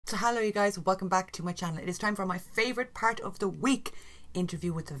So hello you guys, welcome back to my channel. It is time for my favourite part of the week,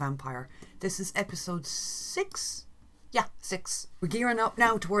 Interview with the Vampire. This is episode 6? Yeah, 6. We're gearing up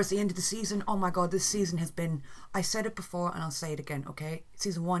now towards the end of the season. Oh my god, this season has been, I said it before and I'll say it again, okay?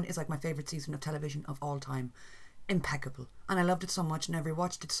 Season 1 is like my favourite season of television of all time. Impeccable. And I loved it so much and I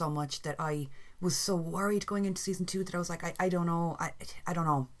rewatched it so much that I was so worried going into season 2 that I was like, I don't know, I don't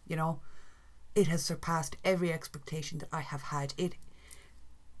know, you know? It has surpassed every expectation that I have had.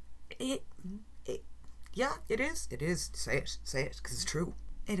 Yeah, it is. Say it, because it's true.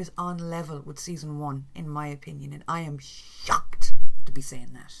 It is on level with season 1, in my opinion, and I am shocked to be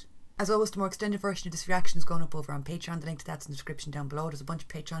saying that. As always, the more extended version of this reaction is going up over on Patreon. The link to that's in the description down below. There's a bunch of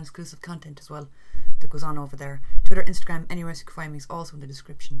Patreon exclusive content as well that goes on over there. Twitter, Instagram, anywhere you can find me is also in the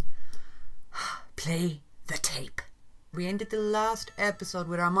description. Play the tape. We ended the last episode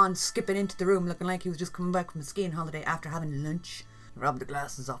with Armand skipping into the room looking like he was just coming back from a skiing holiday after having lunch. Robbed the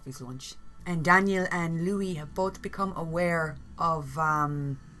glasses off his lunch. And Daniel and Louis have both become aware of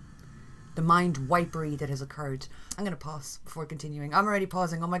the mind wipery that has occurred. I'm going to pause before continuing. I'm already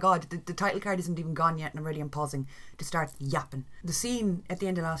pausing. Oh my god, the title card isn't even gone yet and I'm pausing to start yapping. The scene at the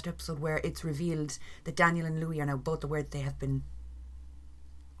end of last episode where it's revealed that Daniel and Louis are now both aware that they have been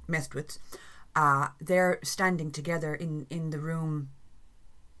messed with. They're standing together in the room,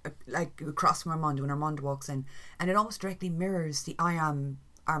 like across from Armand when Armand walks in, and it almost directly mirrors the I am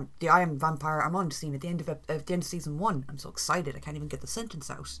vampire Armand scene at the end of season 1. I'm so excited I can't even get the sentence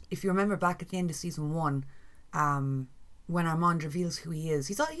out. If you remember back at the end of season 1, when Armand reveals who he is,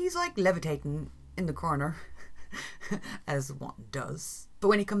 he's like levitating in the corner as one does, but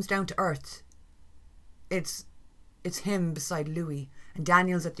when he comes down to earth, it's him beside Louis, and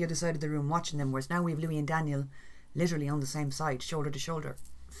Daniel's at the other side of the room watching them, whereas now we have Louis and Daniel literally on the same side, shoulder to shoulder,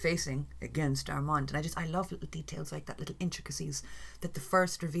 facing against Armand. And I love little details like that, little intricacies, that the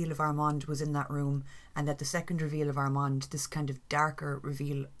first reveal of Armand was in that room, and that the second reveal of Armand, this kind of darker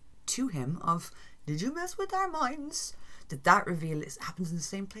reveal to him of, did you mess with our minds? That reveal happens in the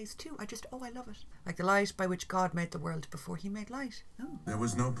same place too. I love it. Like the light by which God made the world before he made light. Oh. There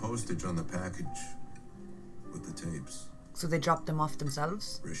was no postage on the package with the tapes. So they dropped them off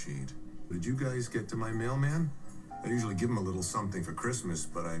themselves? Rashid, did you guys get to my mailman? I usually give him a little something for Christmas,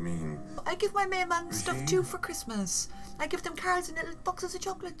 but I mean... I give my mailman stuff too for Christmas. I give them cards and little boxes of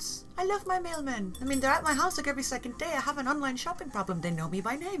chocolates. I love my mailmen. I mean, they're at my house like every second day. I have an online shopping problem. They know me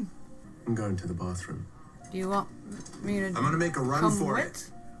by name. I'm going to the bathroom. Do you want me to... I'm gonna make a run for it.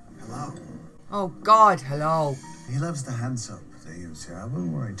 Hello. Oh God, hello. He loves the hand soap they use here. I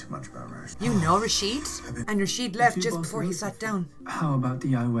wouldn't worry too much about Rashid. You know Rashid? And Rashid left just before he sat down. How about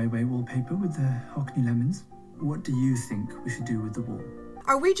the Ai Weiwei wallpaper with the Hockney lemons? What do you think we should do with the wall?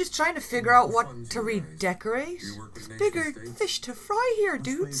 Are we just trying to figure out what to redecorate? There's bigger fish to fry here,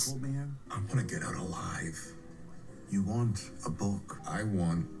 dudes. I want to get out alive. You want a book? I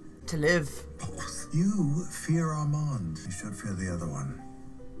want... to live. both. You fear Armand. You should fear the other one.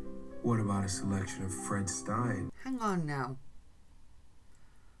 What about a selection of Fred Stein? Hang on now.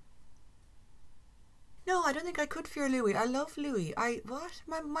 No, I don't think I could fear Louis. I love Louis. What?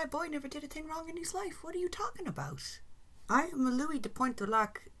 My boy never did a thing wrong in his life. What are you talking about? I am a Louis de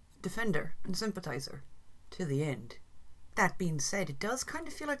Pointe-du-Lac defender and sympathiser to the end. That being said, it does kind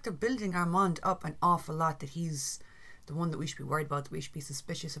of feel like they're building Armand up an awful lot, that he's the one that we should be worried about, that we should be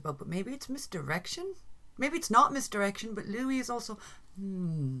suspicious about, but maybe it's misdirection? Maybe it's not misdirection, but Louis is also...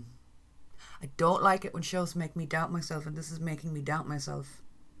 I don't like it when shows make me doubt myself, and this is making me doubt myself.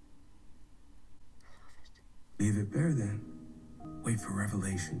 Leave it bare then. Wait for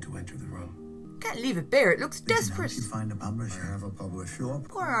revelation to enter the room. Can't leave it bare, it looks desperate. You find a publisher. I have a publisher.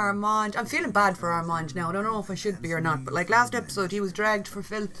 Poor Armand. I'm feeling bad for Armand now. I don't know if I should be or not, but like last episode he was dragged for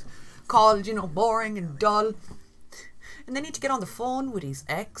filth, called, you know, boring and dull. And then he had to get on the phone with his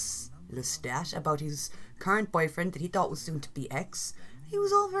ex, Lestat, about his current boyfriend that he thought was soon to be ex. He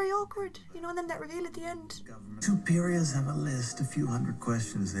was all very awkward, you know, and then that reveal at the end. Superiors have a list, a few hundred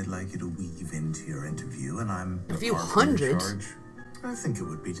questions they'd like you to weave into your interview, and I'm... A few hundred? I think it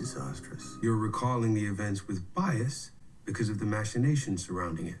would be disastrous. You're recalling the events with bias because of the machinations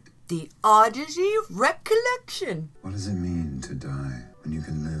surrounding it. The oddity of recollection. What does it mean to die when you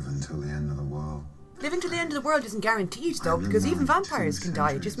can live until the end of the world? Living till the end of the world isn't guaranteed though, because even vampires can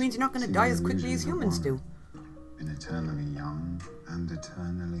die. It just means you're not going to die as quickly as humans do. Been eternally young and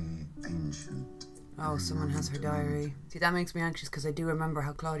eternally ancient. Oh, someone has her diary. See, that makes me anxious because I do remember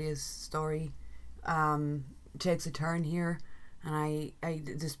how Claudia's story takes a turn here, and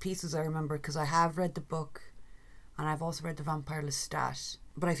there's pieces I remember because I have read the book, and I've also read the Vampire Lestat,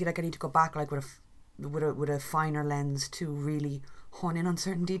 but I feel like I need to go back like with a finer lens to really hone in on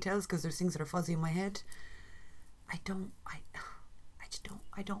certain details because there's things that are fuzzy in my head. I don't.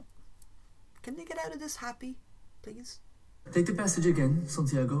 Can they get out of this happy, please? Take the passage again,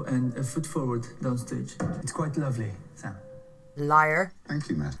 Santiago, and a foot forward downstage. It's quite lovely, Sam. Liar. Thank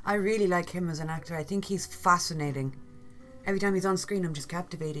you, Matt. I really like him as an actor. I think he's fascinating. Every time he's on screen, I'm just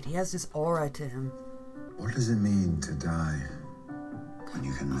captivated. He has this aura to him. What does it mean to die when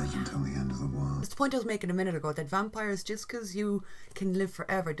you can live until the end of the world? That's the point I was making a minute ago, that vampires, just because you can live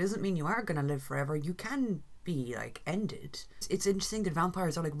forever doesn't mean you are going to live forever. You can be, like, ended. It's interesting that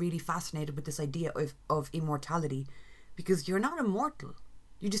vampires are, like, really fascinated with this idea of immortality, because you're not immortal.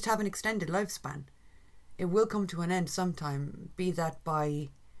 You just have an extended lifespan. It will come to an end sometime, be that by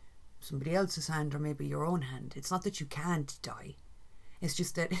somebody else's hand or maybe your own hand. It's not that you can't die. It's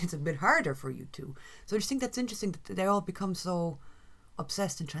just that it's a bit harder for you to. So I just think that's interesting that they all become so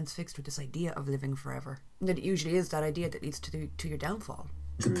obsessed and transfixed with this idea of living forever. And that it usually is that idea that leads to your downfall.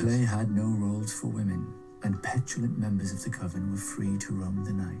 The play had no roles for women, and petulant members of the coven were free to roam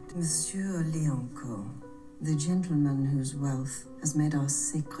the night. Monsieur Leonco, the gentleman whose wealth has made our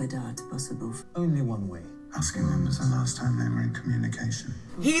sacred art possible. Only one way. Asking when was the last time they were in communication?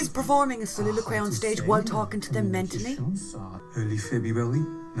 He's performing a soliloquy on stage while talking to them mentally. Early February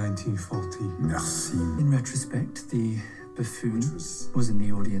 1940. Merci. In retrospect, the buffoon was in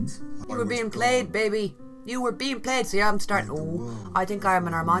the audience. You were being played, baby. You were being played. See, I'm starting. Oh, I think I am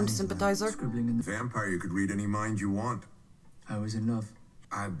an Armand sympathizer. Scribbling in the... Vampire, you could read any mind you want. I was in love.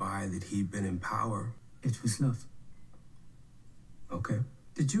 I buy that he'd been in power. It was love. Okay.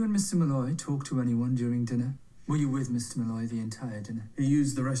 Did you and Mr. Malloy talk to anyone during dinner? Were you with Mr. Malloy the entire dinner? He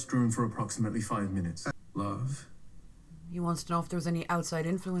used the restroom for approximately 5 minutes. Love. He wants to know if there was any outside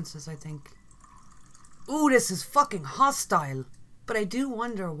influences, I think. Ooh, this is fucking hostile. But I do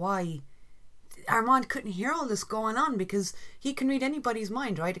wonder why Armand couldn't hear all this going on, because he can read anybody's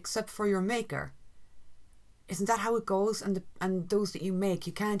mind, right? Except for your maker. Isn't that how it goes? And those that you make,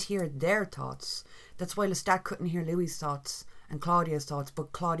 you can't hear their thoughts. That's why Lestat couldn't hear Louis' thoughts and Claudia's thoughts,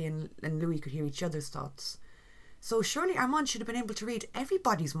 but Claudia and Louis could hear each other's thoughts. So surely Armand should have been able to read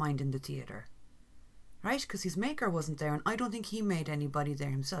everybody's mind in the theatre. Right? Because his maker wasn't there, and I don't think he made anybody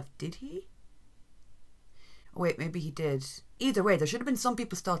there himself. Did he? Oh, wait, maybe he did. Either way, there should have been some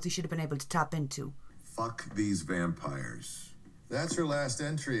people's thoughts he should have been able to tap into. Fuck these vampires. That's your last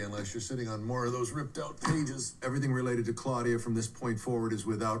entry, unless you're sitting on more of those ripped out pages. Everything related to Claudia from this point forward is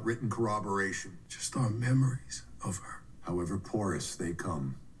without written corroboration. Just our memories of her. However porous they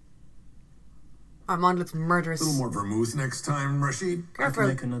come. Armand looks murderous. A little more vermouth next time, Rashid.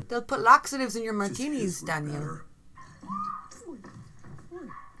 Careful. They'll put laxatives in your martinis, Daniel. Better.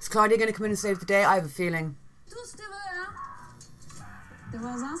 Is Claudia going to come in and save the day? I have a feeling.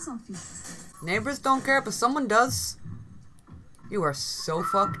 Neighbors don't care, but someone does. You are so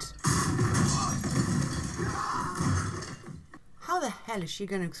fucked. How the hell is she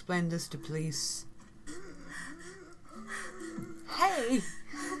going to explain this to police? Hey!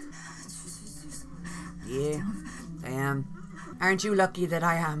 Yeah, I am. Aren't you lucky that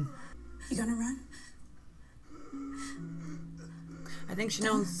I am? You gonna run? I think she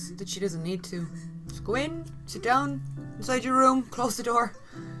knows that she doesn't need to. Just go in, sit down, inside your room, close the door.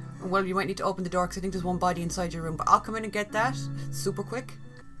 Well, you might need to open the door because I think there's one body inside your room, but I'll come in and get that super quick.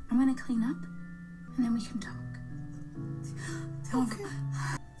 I'm gonna clean up and then we can talk. Okay.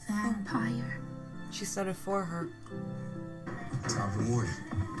 Vampire. She said it for her. Top of the morning.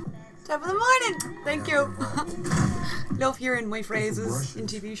 Top of the morning! Thank you. Love hearing my phrases in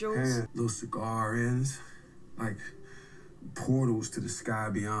TV shows. And little cigar ends, like portals to the sky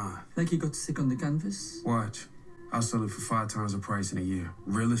beyond. Like he got sick on the canvas? Watch. I'll sell it for 5 times the price in a year.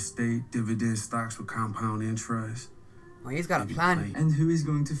 Real estate, dividend stocks with compound interest. Well, he's got a plan. And who is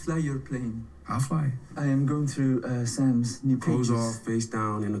going to fly your plane? I'll fly. I am going through Sam's new pages. Clothes off, face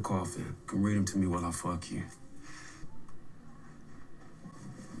down in the coffin. Can read them to me while I fuck you.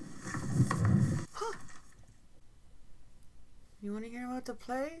 Huh. You want to hear about the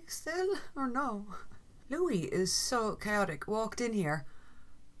play still, or no? Louis is so chaotic. Walked in here.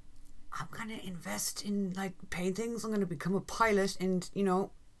 I'm gonna invest in, like, paintings. I'm gonna become a pilot and, you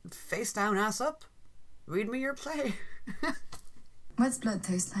know, face down, ass up. Read me your play. What's blood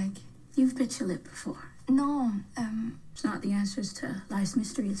taste like? You've bit your lip before. No, It's not the answers to life's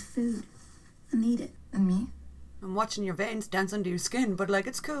mystery. It's food. I need it. and me? I'm watching your veins dance under your skin, but, like,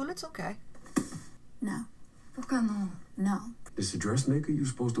 it's cool. It's okay. No. Pourquoi non? No. Is the dressmaker you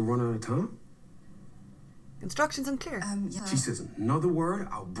supposed to run out of time? Instructions unclear. Yeah. She says another word,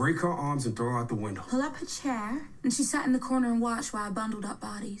 I'll break her arms and throw her out the window. Pull up a chair, and she sat in the corner and watched while I bundled up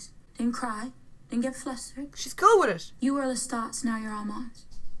bodies. Didn't cry. Then get flustered. She's cool with it. You were Lestat's, now you're Armand's.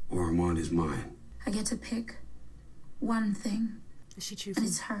 Or Armand is mine. I get to pick one thing, Is she and choosing?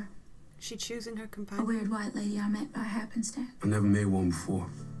 it's her. Is she choosing her A companion? weird white lady I met by happenstance. I never made one before.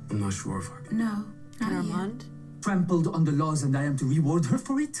 I'm not sure if I can. No, not yet. Armand? Trampled on the laws and I am to reward her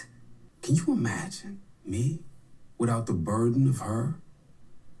for it? Can you imagine me without the burden of her?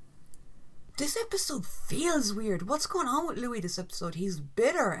 This episode feels weird. What's going on with Louis this episode? He's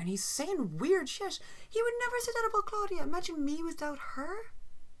bitter and he's saying weird shit. He would never say that about Claudia. Imagine me without her.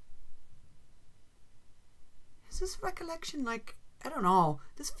 Is this recollection like, I don't know.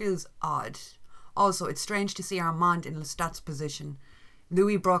 This feels odd. Also, it's strange to see Armand in Lestat's position.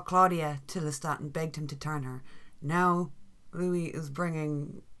 Louis brought Claudia to Lestat and begged him to turn her. Now, Louis is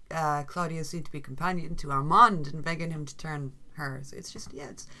bringing Claudia's soon-to-be companion to Armand and begging him to turn her. So it's just,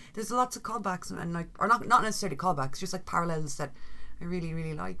 yeah, there's lots of callbacks and like, or not necessarily callbacks, just like parallels that I really,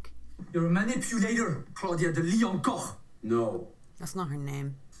 really like. You're a manipulator, Claudia de Liancourt. No. That's not her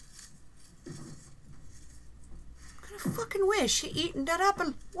name. What kind of fucking wish? She eating that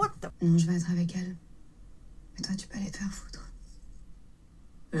apple? What the? Non, je vais être avec elle. Mais toi, tu peux aller te faire foutre.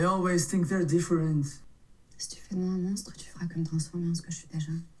 They always think they're different. Si tu fais de moi un monstre, tu feras que me transformer en ce que je suis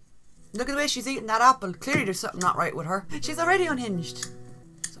déjà. Look at the way she's eating that apple. Clearly there's something not right with her. She's already unhinged.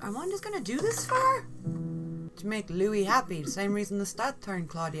 So Armand is gonna do this for her? To make Louis happy. The same reason Lestat turned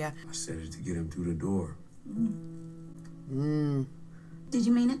Claudia. I said it to get him through the door. Did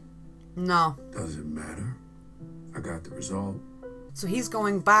you mean it? No. Doesn't matter. I got the result. So he's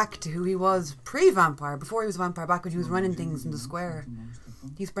going back to who he was pre-vampire, before he was a vampire, back when he was running things in the square.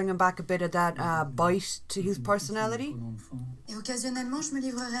 He's bringing back a bit of that bite to his personality. Et occasionnellement, je me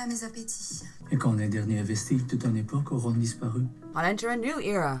livrerai à mes appétits. Et quand les derniers vestiges de ton époque auront disparu, I'll enter a new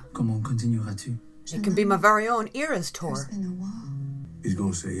era. comment continueras-tu? It can be my very own Eras tour. There's been a war. He's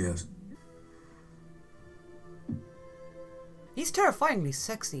gonna say yes. He's terrifyingly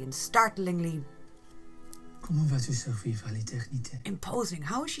sexy and startlingly Comment vas-tu survivre à l'éternité? imposing.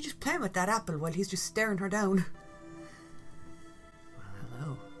 How is she just playing with that apple while he's just staring her down? Well,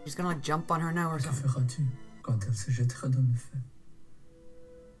 hello. She's gonna like jump on her now or Que something. feras-tu quand elle se jettera dans le feu?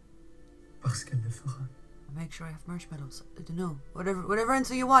 Parce qu'elle le fera. Make sure I have marshmallows. I don't know. Whatever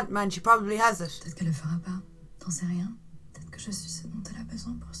answer you want, man. She probably has it. Peut-être qu'elle le fera pas. T'en sais rien. Peut-être que je suis ce dont elle a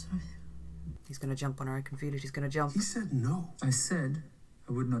besoin pour survivre. He's gonna jump on her. I can feel it. He's gonna jump. He said no. I said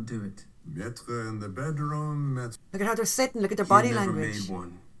I would not do it. Maître in the bedroom, maître. Look at how they're sitting. Look at their He body never language. made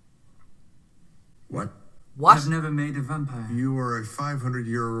one. What? What? I've never made a vampire. You are a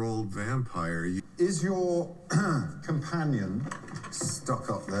 500-year-old vampire. Is your companion stuck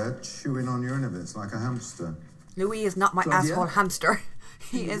up there chewing on your inhibitions like a hamster? Louis is not my Claudia? asshole hamster.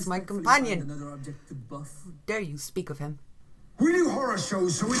 He is my companion. Another object to buff. Dare you speak of him? We do horror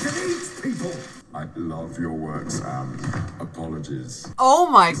shows so we can eat people! I love your work, Sam. Apologies. Oh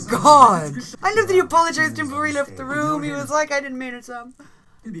my god! I love that he apologized to him before he left the room. He was like, I didn't mean it, Sam.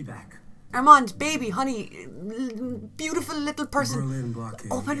 He'll be back. Armand, baby, honey, beautiful little person. Berlin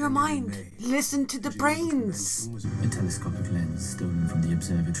blockade Open your ended in mind. May. Listen to the Geneva brains. Convention was A telescopic lens stolen from the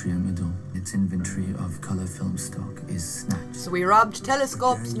observatory at Meudon. Its inventory of color film stock is snatched. So we robbed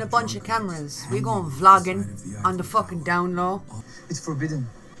telescopes and a bunch of cameras. We going vlogging on the fucking down low. It's forbidden.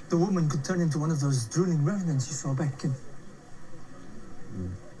 The woman could turn into one of those drooling revenants you saw back in.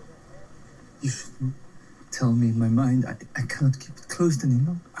 You shouldn't tell me my mind. I cannot keep it closed any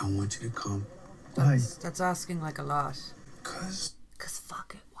longer. I want you to come. Why? That's asking like a lot. Cause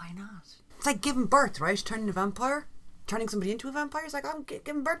Fuck it, why not? It's like giving birth, right? Turning a vampire? Turning somebody into a vampire? It's like, I'm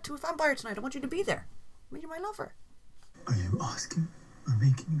giving birth to a vampire tonight. I want you to be there. I mean, you're my lover. Are you asking or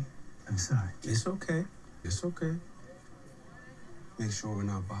making me? I'm sorry. it's okay. It's okay. Make sure we're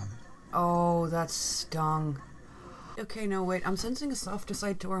not bothered. Oh, that stung. Okay, no, wait. I'm sensing a softer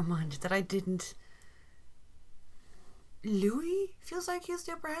side to Armand that I didn't. Louis feels like he has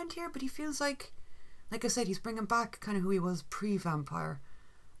the upper hand here, but he feels like I said, he's bringing back kind of who he was pre-vampire.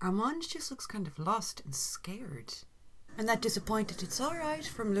 Armand just looks kind of lost and scared. And that disappointed "it's alright"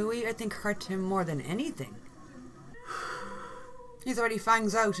 from Louis, I think, hurt him more than anything. He's already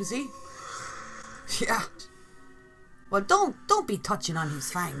fangs out, is he? Yeah. Well, don't be touching on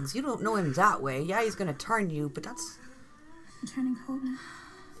his fangs. You don't know him that way. Yeah, he's gonna turn you, but that's... I'm turning cold now.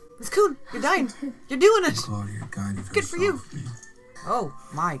 It's cool. You're dying. You're doing it. Claudia guided her Good for you. softly. Oh,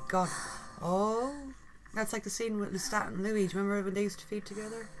 my God. Oh. That's like the scene with Lestat and Louis. Do you remember when they used to feed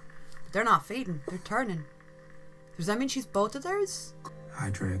together? But they're not feeding. They're turning. Does that mean she's both of theirs? I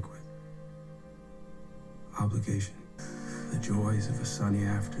drank with obligation. The joys of a sunny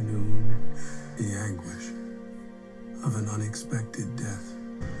afternoon, the anguish of an unexpected death.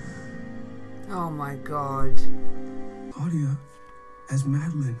 Oh my god. Claudia, as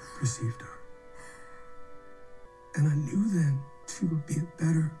Madeline perceived her. And I knew then she would be a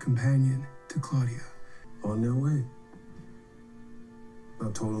better companion to Claudia. On their way,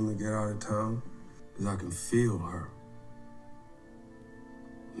 I told them to get out of town because I can feel her.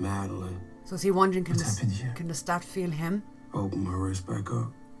 Madeline. So is he wondering, can What's happened here? the stat feel him? Opened my wrist back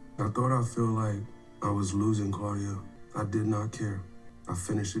up. I thought I'd feel like I was losing Claudia. I did not care. I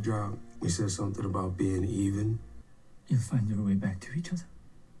finished the job. We said something about being even. You'll find your way back to each other.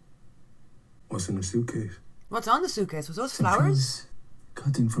 What's in the suitcase? What's on the suitcase? Was those Some flowers? trees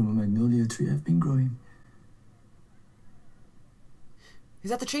cutting from a magnolia tree I've been growing. Is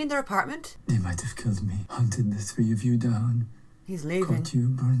that the tree in their apartment? They might have killed me, hunted the three of you down, He's leaving. caught you,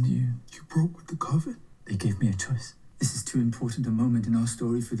 burned you. You broke with the coven? They gave me a choice. This is too important a moment in our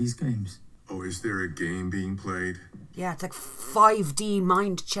story for these games. Oh, is there a game being played? Yeah, it's like 5D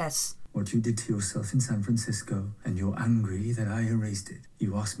mind chess. What you did to yourself in San Francisco, and you're angry that I erased it.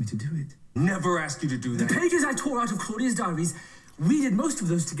 You asked me to do it. Never asked you to do The that. pages I tore out of Claudia's diaries, we did most of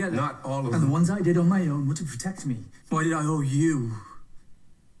those together. Not all of And the them. ones I did on my own were to protect me. Why did I owe you?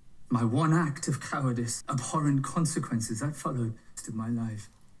 My one act of cowardice, abhorrent consequences that followed of my life.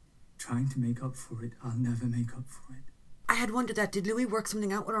 Trying to make up for it, I'll never make up for it. I had wondered that. Did Louis work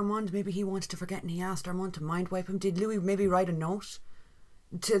something out with Armand? Maybe he wanted to forget and he asked Armand to mind wipe him. Did Louis maybe write a note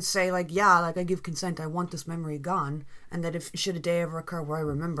to say, like, yeah, like, I give consent, I want this memory gone, and that if should a day ever occur where I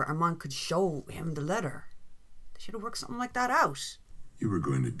remember, Armand could show him the letter. They should have worked something like that out. You were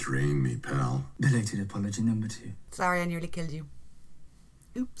going to drain me, pal. Belated apology number 2. Sorry, I nearly killed you.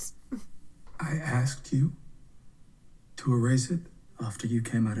 Oops. I asked you to erase it? After you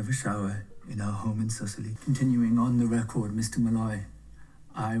came out of a shower in our home in Sicily. Continuing on the record, Mr. Malloy,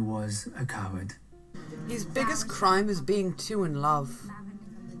 I was a coward. His biggest crime is being too in love.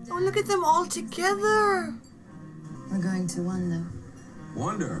 Oh, look at them all together. We're going to Wonder.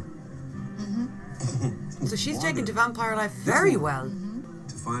 Wonder. So she's taken to vampire life very well.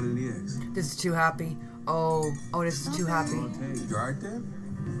 To finding the X. This is too happy. Oh, this is too happy. You alright there?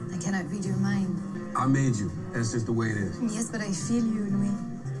 I cannot read your mind. I made you. That's just the way it is. Yes, but I feel you, Louis.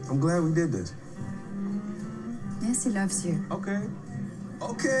 I'm glad we did this. Yes, he loves you. Okay.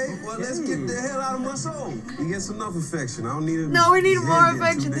 Okay, well, let's get the hell out of my soul. He gets enough affection. I don't need it. No, we need more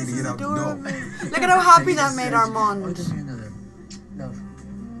affection. This is adorable. Look at how happy that made Armand.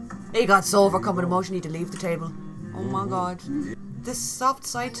 He got so overcome with emotion he had to leave the table. Oh my god. This soft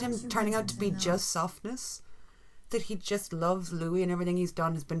side to him turning out to be just softness. That he just loves Louis and everything he's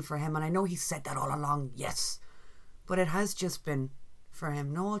done has been for him. And I know he said that all along, yes. But it has just been for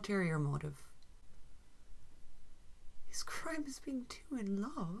him. No ulterior motive. His crime is being too in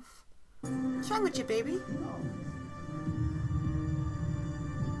love. What's wrong with you, baby?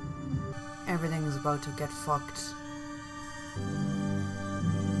 Everything is about to get fucked.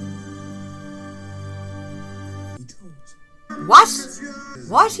 What?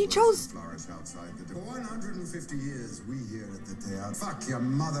 What? He chose? Flowers outside the door. For 150 years, we here at the theatre. Fuck your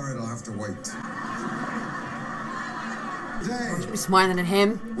mother, it'll have to wait. Today, Be smiling at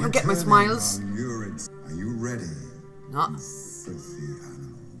him. You'll get my turning smiles. on lurid. Are you ready? No. Filthy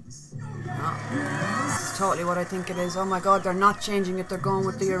animals. No. This is totally what I think it is. Oh my god, they're not changing it. They're going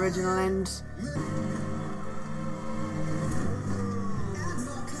with the original end.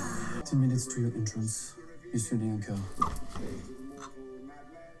 10 minutes to your entrance, Monsieur Lianca.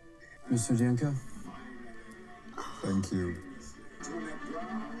 Monsieur Lianca? Thank you.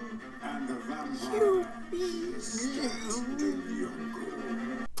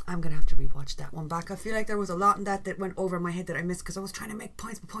 I'm gonna have to rewatch that one back. I feel like there was a lot in that went over my head that I missed because I was trying to make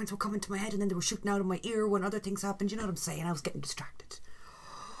points, but points were coming to my head and then they were shooting out of my ear when other things happened. You know what I'm saying? I was getting distracted.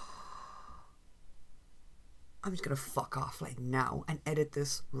 I'm just gonna fuck off like now and edit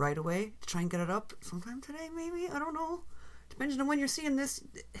this right away to try and get it up sometime today, maybe. I don't know. Depending on when you're seeing this.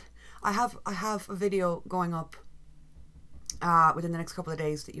 I have a video going up within the next couple of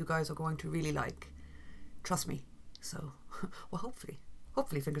days that you guys are going to really like. Trust me. So, well, hopefully,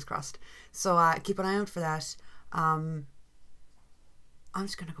 fingers crossed. So keep an eye out for that. I'm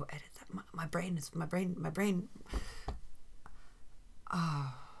just gonna go edit that. My brain.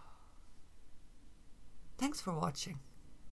 Thanks for watching.